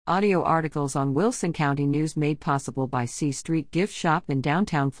audio articles on Wilson County News made possible by C Street Gift Shop in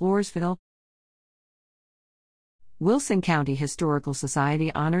downtown Floresville. Wilson County Historical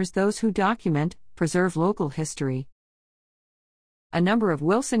Society honors those who document, preserve local history. A number of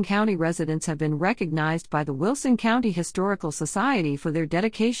Wilson County residents have been recognized by the Wilson County Historical Society for their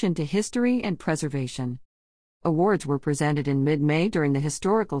dedication to history and preservation. Awards were presented in mid-May during the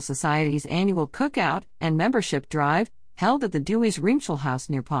Historical Society's annual cookout and membership drive, held at the Dewey's Riemschel House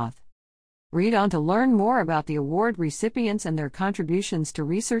near Poth. Read on to learn more about the award recipients and their contributions to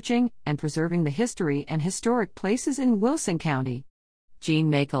researching and preserving the history and historic places in Wilson County.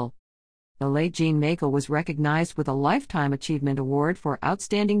 Jean Makel. The late Jean Makel was recognized with a Lifetime Achievement Award for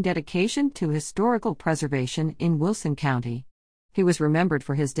outstanding dedication to historical preservation in Wilson County. He was remembered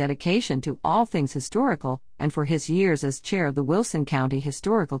for his dedication to all things historical and for his years as chair of the Wilson County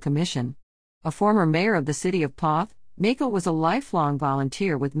Historical Commission. A former mayor of the city of Poth, Makel was a lifelong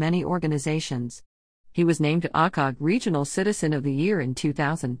volunteer with many organizations. He was named ACOG Regional Citizen of the Year in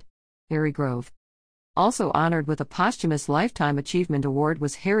 2000. Harry Grove. Also honored with a posthumous Lifetime Achievement Award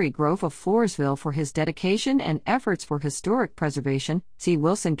was Harry Grove of Floresville for his dedication and efforts for historic preservation. See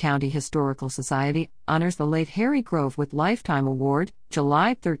Wilson County Historical Society honors the late Harry Grove with Lifetime Award,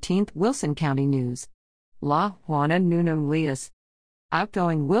 July 13. Wilson County News. La Juana Nunam Leas.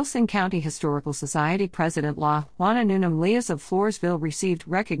 Outgoing Wilson County Historical Society President La Juana Nunam Leas of Floresville received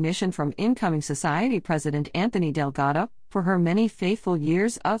recognition from incoming Society President Anthony Delgado for her many faithful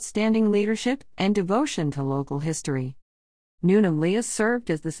years' outstanding leadership and devotion to local history. Nunam Leas served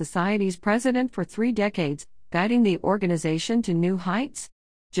as the Society's president for 3 decades, guiding the organization to new heights.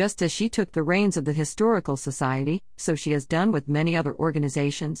 Just as she took the reins of the Historical Society, so she has done with many other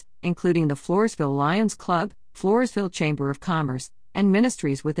organizations, including the Floresville Lions Club, Floresville Chamber of Commerce, and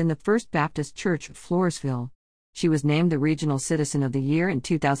ministries within the First Baptist Church of Floresville. She was named the Regional Citizen of the Year in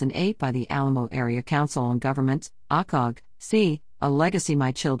 2008 by the Alamo Area Council on Governments, ACOG. See, a legacy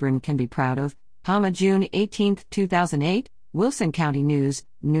my children can be proud of. June 18, 2008, Wilson County News.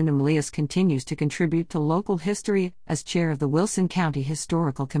 Nunam Leas continues to contribute to local history as chair of the Wilson County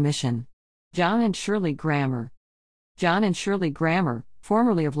Historical Commission. John and Shirley Grammer. John and Shirley Grammer,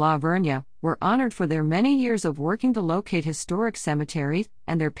 formerly of La Vernia, were honored for their many years of working to locate historic cemeteries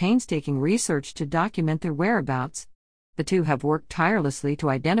and their painstaking research to document their whereabouts. The two have worked tirelessly to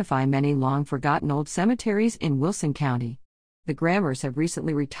identify many long-forgotten old cemeteries in Wilson County. The Grammers have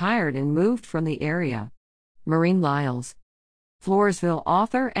recently retired and moved from the area. Maureen Lyles. Floresville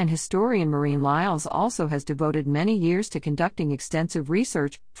author and historian Maureen Lyles also has devoted many years to conducting extensive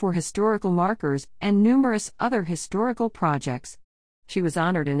research for historical markers and numerous other historical projects. She was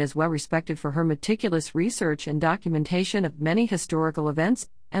honored and is well respected for her meticulous research and documentation of many historical events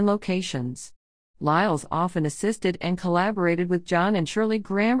and locations. Lyles often assisted and collaborated with John and Shirley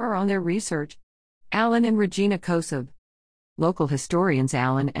Grammer on their research. Alan and Regina Kosub. Local historians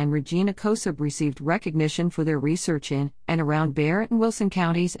Alan and Regina Kosub received recognition for their research in and around Barrett and Wilson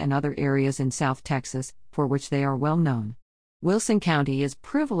counties and other areas in South Texas, for which they are well known. Wilson County is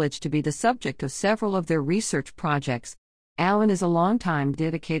privileged to be the subject of several of their research projects. Alan is a longtime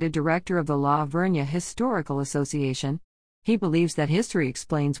dedicated director of the La Vernia Historical Association. He believes that history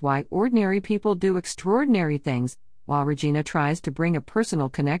explains why ordinary people do extraordinary things, while Regina tries to bring a personal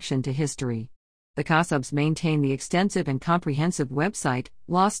connection to history. The Kosubs maintain the extensive and comprehensive website,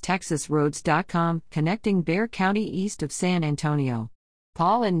 LostTexasRoads.com, connecting Bexar County east of San Antonio.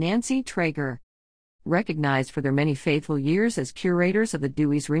 Paul and Nancy Traeger. Recognized for their many faithful years as curators of the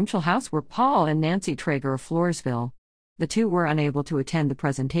Dewey's Riemschel House were Paul and Nancy Traeger of Floresville. The two were unable to attend the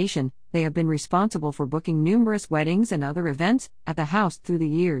presentation. They have been responsible for booking numerous weddings and other events at the house through the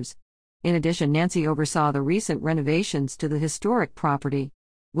years. In addition, Nancy oversaw the recent renovations to the historic property.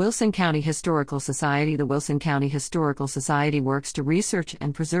 Wilson County Historical Society. The Wilson County Historical Society works to research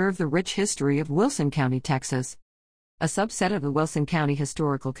and preserve the rich history of Wilson County, Texas. A subset of the Wilson County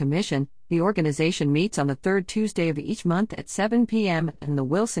Historical Commission, the organization meets on the third Tuesday of each month at 7 p.m. in the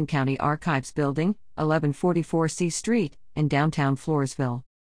Wilson County Archives Building, 1144 C Street, in downtown Floresville.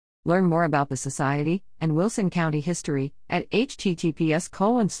 Learn more about the Society and Wilson County history at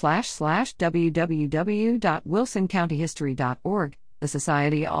https://www.wilsoncountyhistory.org. The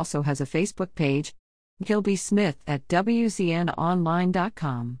Society also has a Facebook page. Gilby Smith at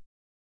WZNOnline.com.